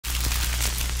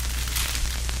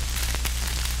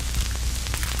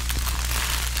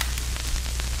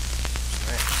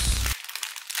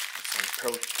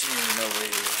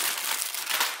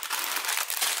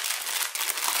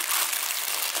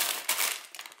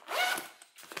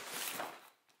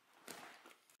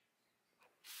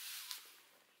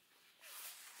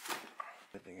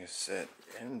set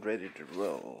and ready to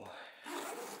roll.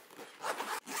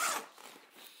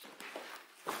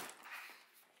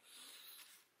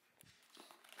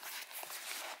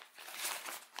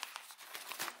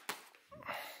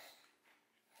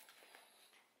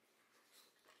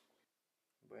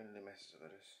 बहिनीले message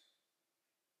गरेछ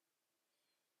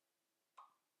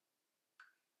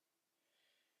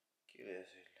के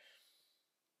रहेछ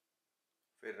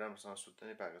फेरि राम्रोसँग सुत्न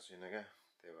नै पाएको छैन क्या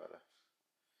त्यही भएर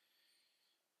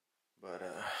but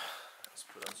let's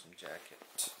put on some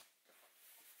jacket.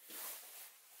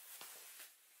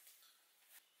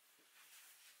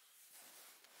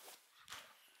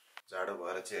 जाडो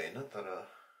भएर चाहिँ हैन तर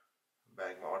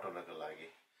ब्यागमा अटाउनको लागि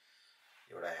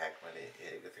एउटा ह्याक मैले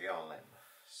हेरेको थिएँ क्या अनलाइनमा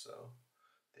सो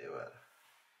त्यही भएर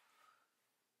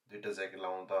दुईटा ज्याकेट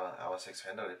लाउनु त आवश्यक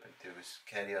छैन पनि त्यो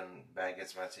क्यारी अन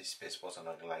ब्यागेजमा चाहिँ स्पेस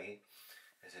बचाउनको लागि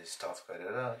यसरी स्टफ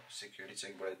गरेर सिक्युरिटी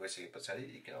चेकबाट गइसके पछाडि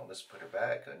you can always put a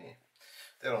bag अनि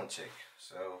their own check.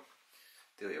 So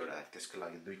त्यो एउटा त्यसको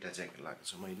लागि दुईटा ज्याकेट लगाएको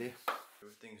छु मैले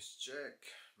everything is check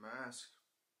mask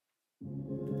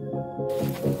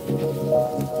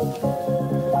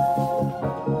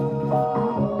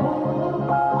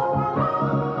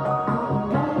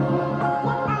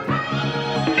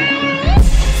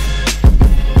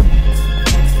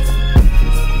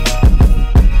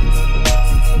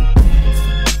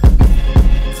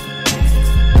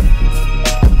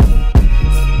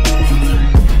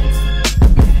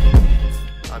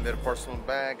personal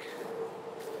bag,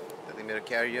 त्यति मेरो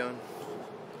carry on,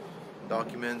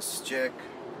 documents check,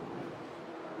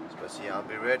 त्यसपछि I'll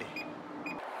be ready.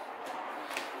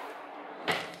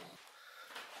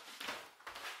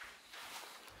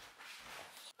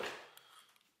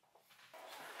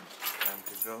 Time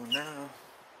to go now.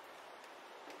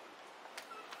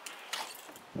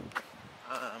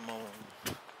 I'm on.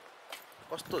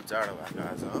 कस्तो जाडो भएको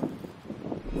आज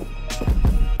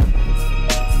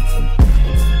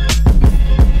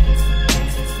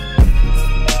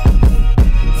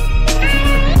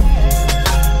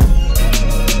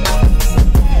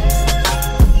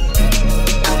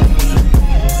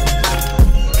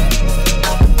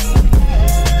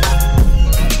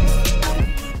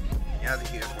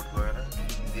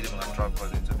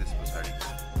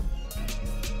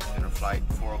Flight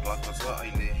 4 o'clock was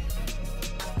अहिले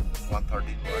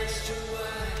 1:13 भयो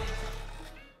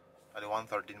अहिले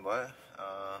 1:13 भयो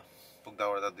पुग्दा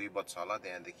ओर्दा 2 बज्छ होला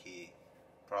त्यहाँदेखि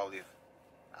probably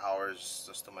hours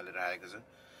जस्तो मैले राखेको छु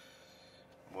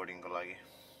बोर्डिङको लागि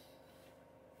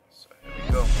so here we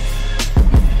go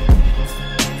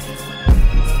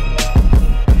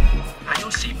and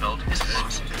your seatbelt is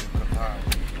fastened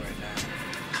right now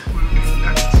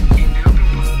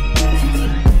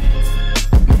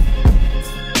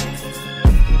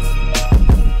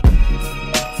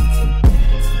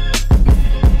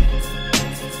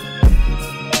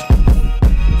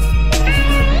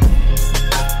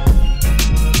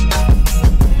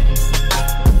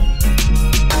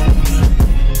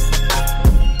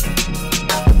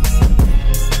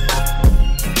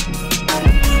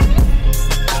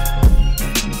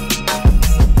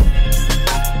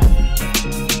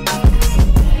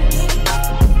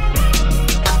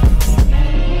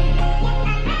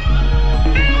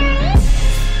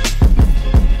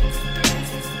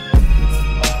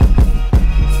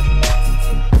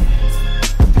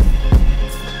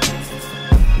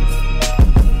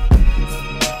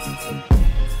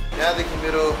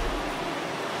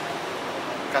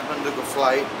Kathmanduko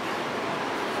flight.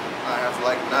 I have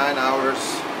like 9 hours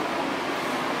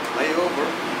layover.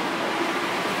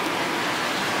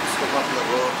 So मतलब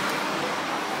हो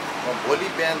म भोलि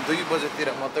बिहान 2 बजेतिर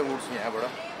मात्रै उठ्छु यहाँबाट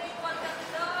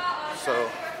so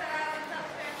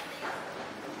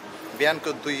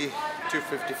बिहानको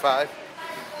 2:55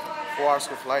 4 hours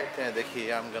को flight त्यहाँदेखि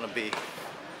I'm gonna be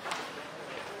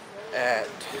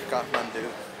at Kathmandu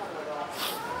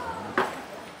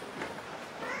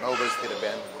 9 बजेतिर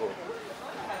बिहानको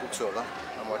पुग्छु होला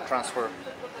म ट्रान्सफर्समा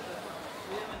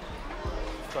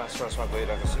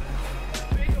गइरहेको छु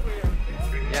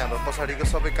यहाँ हाम्रो पछाडिको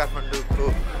सबै काठमाडौँको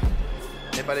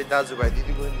नेपाली दाजुभाइ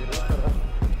दिदीबहिनीहरू तर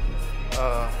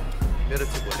मेरो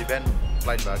चाहिँ भोलि बिहान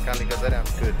फ्लाइट भएको कारणले गर्दाखेरि I'm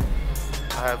good.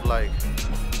 I have like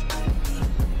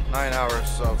 9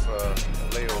 hours of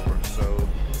layover so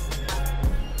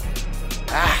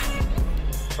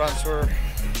transfer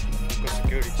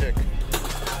security check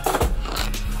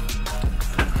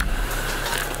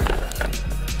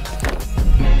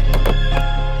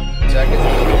jacket.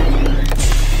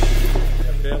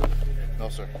 No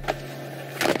sir.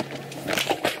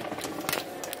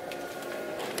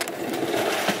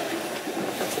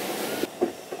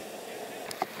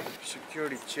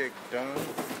 Security check done.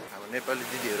 अब नेपाली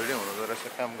दिदीहरुले हुँदो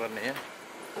रहेछ काम गर्ने यहाँ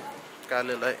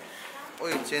कालेलाई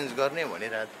ओइ चेन्ज गर्ने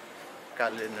भनिरा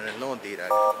काले नो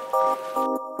दिइराको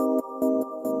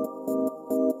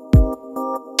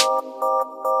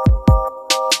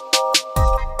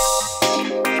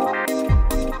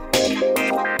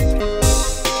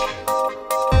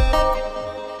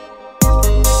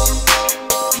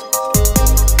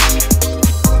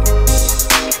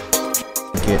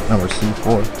Gate number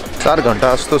C4 4 घण्टा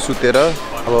जस्तो सुतेर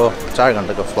अब 4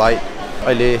 घण्टाको फ्लाइट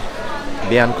अहिले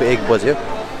बिहानको 1 बजे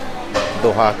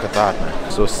दोहा कतारमा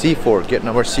so C4 gate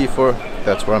number C4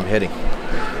 that's where I'm heading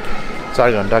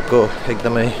 4 घण्टाको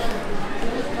एकदमै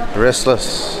restless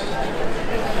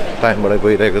टाइमबाट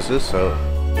गइरहेको छु so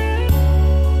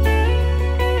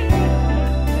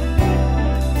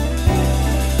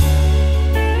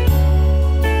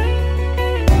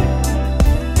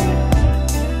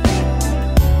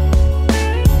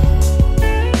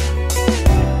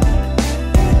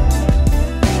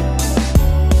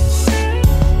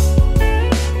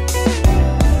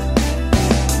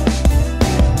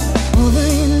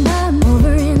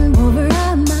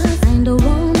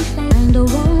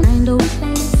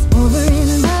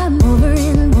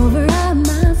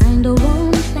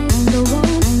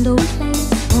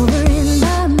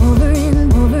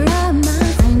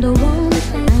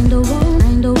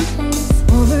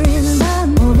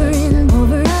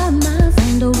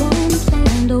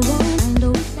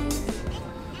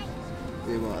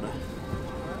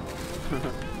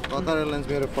Qatar Airlines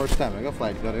मेरो फर्स्ट टाइम हैगा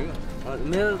फ्लाइट गरेको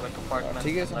मेरो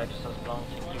ठिकै छ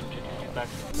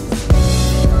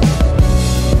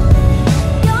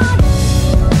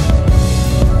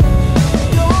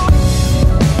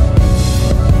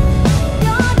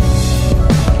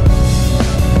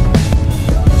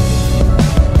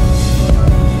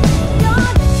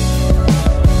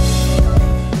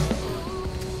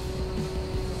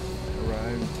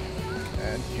Arrived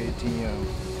at KTM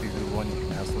One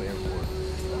International Airport.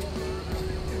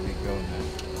 Here we go now.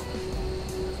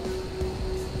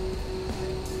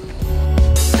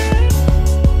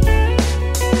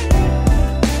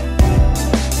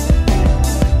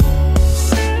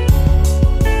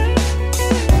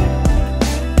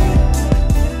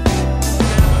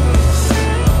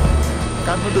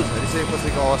 Kathmandu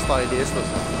झरिसकेपछिको अवस्था अहिले यस्तो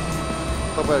छ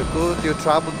तपाईहरुको त्यो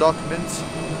ट्राभल डकुमेन्ट्स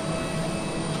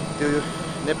त्यो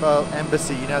नेपाल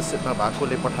एम्बेसी युनाइटेड स्टेट्समा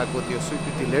भएकोले पठाएको त्यो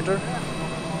स्वीकृति लेटर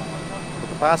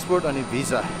पासपोर्ट अनि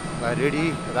भिजालाई रेडी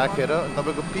राखेर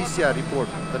तपाईको PCR report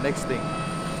the next thing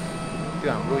त्यो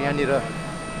हाम्रो यहाँनिर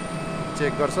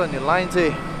चेक गर्छ अनि लाइन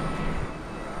चाहिँ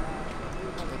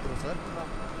यत्रो छ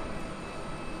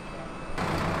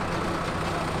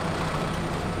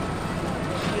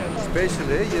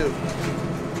स्पेशली यो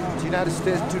युनाइटेड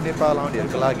स्टेट्स टु नेपाल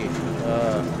आउनेहरुको लागि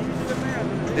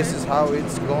This is how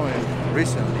it's going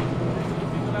recently.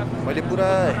 मैले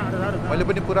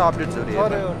पनि पुरा अपडेट्सहरु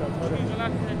हेरेँ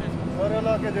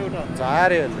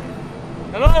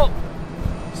Hello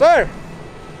Sir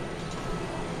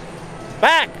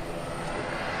Back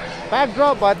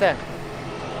drop भयो त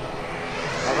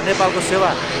अब नेपालको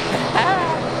सेवा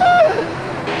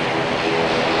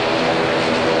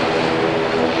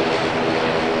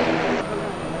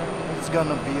It's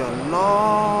gonna be a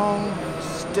long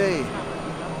stay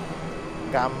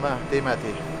काममा त्यही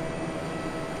माथि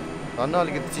धन्न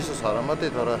अलिकति चिसो छ र मात्रै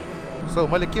तर सो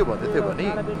मैले के भन्दै थिएँ भने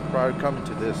prior coming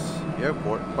to this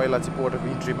airport पहिला चाहिँ पोर्ट अफ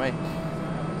इन्ट्रीमै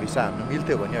भिसा हान्नु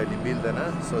मिल्थ्यो भने अहिले मिल्दैन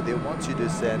so they want you to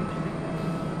send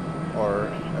or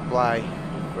apply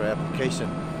for application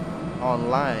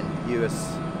online US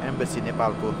embassy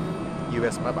नेपालको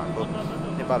US मा भएको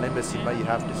Nepal एम्बेसीमा you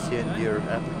have to send your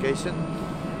application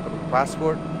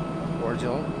passport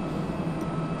original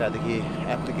त्यहाँदेखि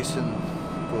एप्लिकेसन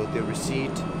त्यो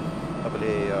रिसिट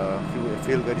तपाईले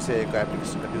फिल गरिसकेको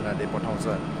एप्लिकेसनको उनीहरूले पठाउँछ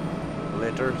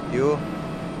लेटर त्यो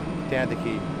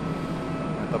त्यहाँदेखि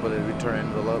तपाईले रिटर्न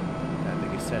एन्भलप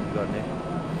त्यहाँदेखि सेन्ड गर्ने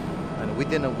अनि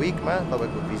विदिन अ विकमा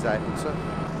तपाईको भिजा आइपुग्छ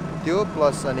त्यो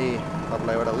प्लस अनि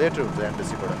तपाईलाई एउटा लेटर हुन्छ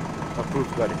एम्बेसीबाट अप्रुभ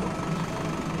गरेको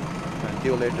अनि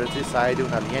त्यो लेटर चाहिँ सायद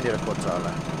उनीहरूले यहाँनिर खोज्छ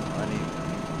होला अनि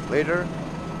लेटर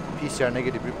PCR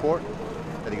नेगेटिभ रिपोर्ट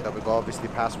त्यहाँदेखि तपाईको अभियसली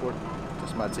पासपोर्ट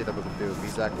त्यसमा चाहिँ तपाईको त्यो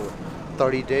भिजाको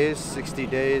 30 days 60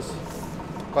 days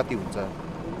कति हुन्छ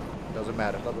डजन्ट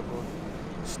म्याटर तपाईको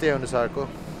स्टे अनुसारको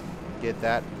गेट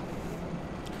द्याट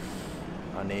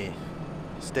अनि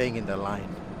staying in the line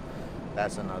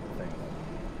that's another thing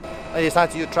अनि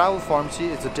साँच्चै यो ट्राभल फर्म चाहिँ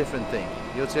इट्स अ डिफ्रेन्ट थिङ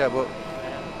यो चाहिँ अब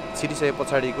छिरिसके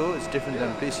पछाडिको it's different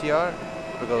then PCR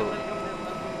because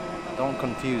don't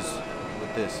confuse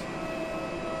with this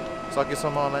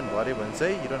सकेसम्म अनलाइन भर्यो भने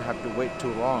चाहिँ you don't have to weight to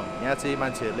long यहाँ चाहिँ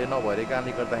मान्छेहरूले नभरेको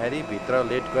कारणले गर्दाखेरि भित्र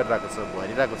लेट गरिरहेको छ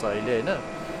भरिरहेको छ अहिले होइन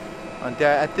अनि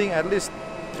त्यहाँ आई थिङ्क एटलिस्ट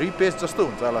 3 पेज जस्तो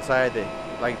हुन्छ होला सायदै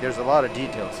like there's a lot of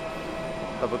details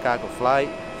तपाईँ गएको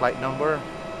फ्लाइट नम्बर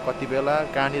कति बेला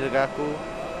कहाँनिर गएको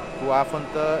को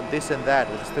आफन्त दिस एन्ड द्याट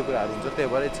जस्तो कुराहरू हुन्छ त्यही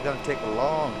भएर it's gonna take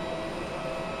long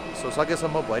so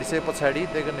सकेसम्म भरिसके पछाडि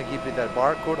त्यही गर्न गिभ यु द्याट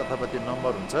बारकोड अथवा त्यो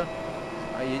नम्बर हुन्छ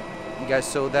you guys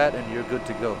show that and you're good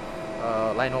to go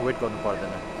लाइनमा वेट गर्नु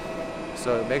पर्दैन so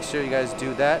make sure you guys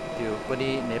do that त्यो पनि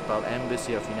Nepal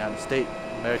embassy of United state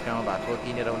अमेरिकामा भएको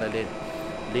किनेर उनीहरूले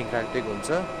लिङ्क राखिदिएको हुन्छ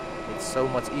it's so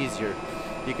much easier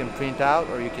you can print out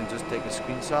or you can just take a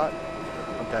screenshot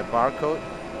of that barcode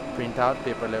print out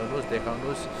paper ल्याउनुहोस्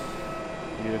देखाउनुहोस्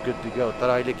you're good to go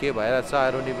तर अहिले के भइरहेको छ I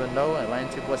don't even know line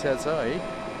चाहिँ बसेको छ है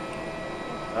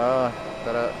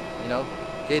तर यु नो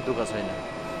केही दुःख छैन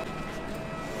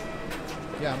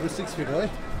यहाँ हाम्रो 6 फिट हो है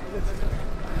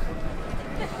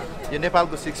यो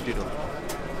नेपालको 6 फिट हो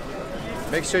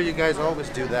make sure you guys always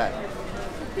do that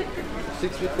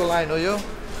 6 फिटको लाइन हो यो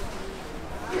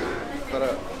तर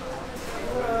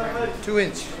 2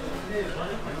 इन्च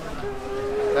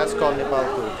द्याट्स कल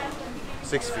नेपालको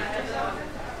 6 फिट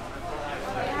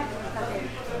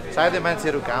सायदै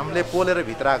मान्छेहरू घामले पोलेर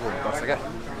भित्र आएको हुनुपर्छ क्या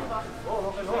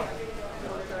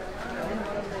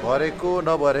भरेको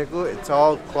नभरेको इट्स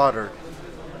अल क्लटर्ड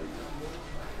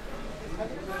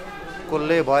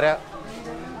कसले भर्या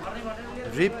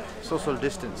reap social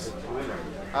distance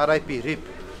RIP reap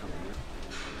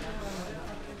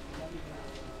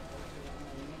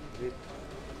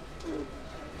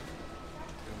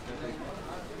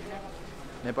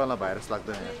नेपालमा भाइरस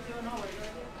लाग्दैन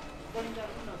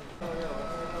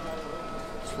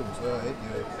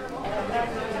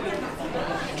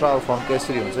ट्राभल फर्म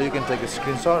यसरी हुन्छ you can take a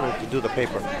screenshot to do the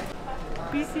paper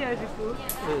PCR report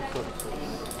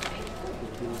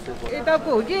यताको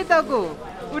हो कि यताको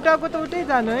उताको त उतै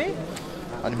जानु है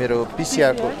अनि मेरो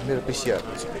PCR को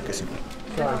एकैछिन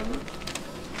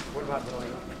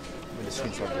मैले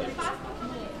स्क्रिनसट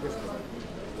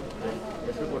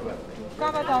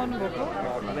कहाँबाट आउनुभएको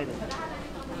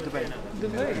दुबई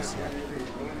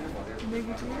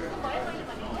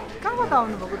कहाँबाट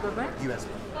आउनुभएको तपाईँ US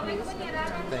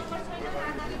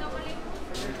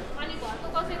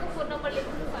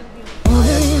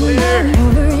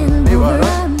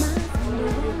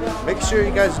Make sure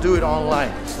you guys do it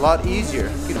online. It's a lot easier.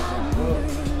 You know,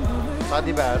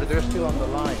 they're still on the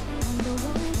line.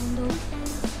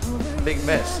 Big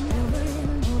mess.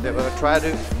 They're gonna try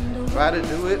to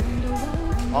do it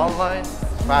online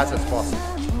as fast as possible.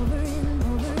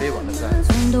 They want to say.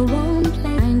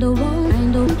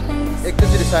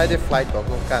 Actually, decided flight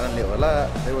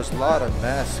there was a lot of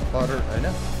mass clutter. I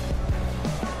know.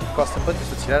 Custom put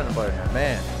this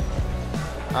man.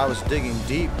 I was digging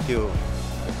deep to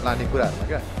landing good at my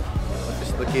this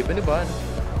is the cape in the bun,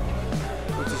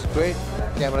 which is great.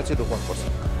 Camera to the 1%.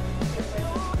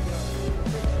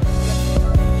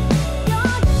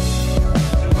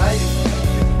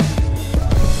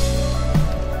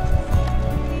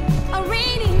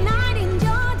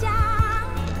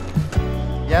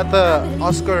 यहाँ त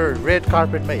Oscar red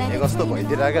कार्पेटमा हिँडेको जस्तो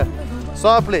भइदिएर क्या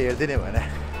सबले हेरिदिने भने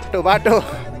बाटो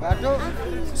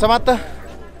समात त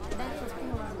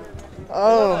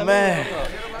Oh man.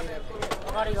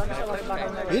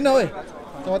 You know it.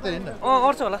 What is it? Oh,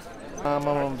 also lah.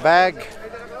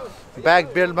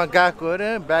 Bag build ma gako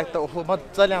re bag त ओहो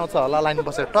मज्जाले आउँछ होला लाइन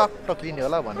बसेर टक टक लिने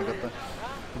होला भनेको त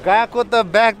गएको त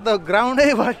ब्याग त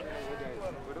ग्राउन्डै भयो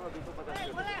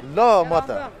ल म त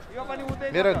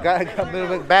मेरो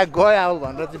ब्याग गयो अब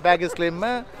भनेर चाहिँ ब्यागेज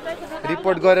क्लेममा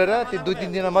रिपोर्ट गरेर त्यो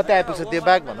 2-3 दिनमा मात्रै आइपुग्छ त्यो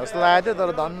ब्याग भन्नु जस्तो लागेको थियो तर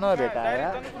धन्न भेटायो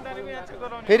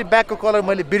फेरि ब्यागको कलर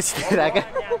मैले बिर्सिदिएर क्या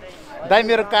दाइ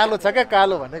मेरो कालो छ क्या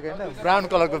कालो भनेको होइन ब्राउन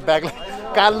कलरको ब्यागलाई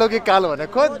कालो कि कालो भने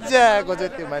खोज्याको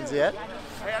चाहिँ त्यो मान्छे यार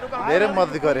धेरै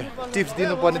मद्दत गरे टिप्स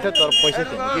दिनुपर्ने थियो तर पैसा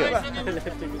थिएन के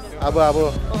अब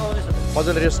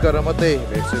मजाले रेस्ट गरेर मात्रै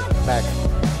भेट्छु ब्याग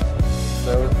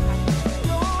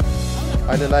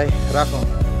अहिलेलाई राखौँ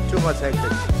टु मच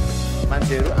हेक्टिक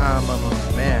मान्छेहरू आमा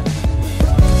म्यान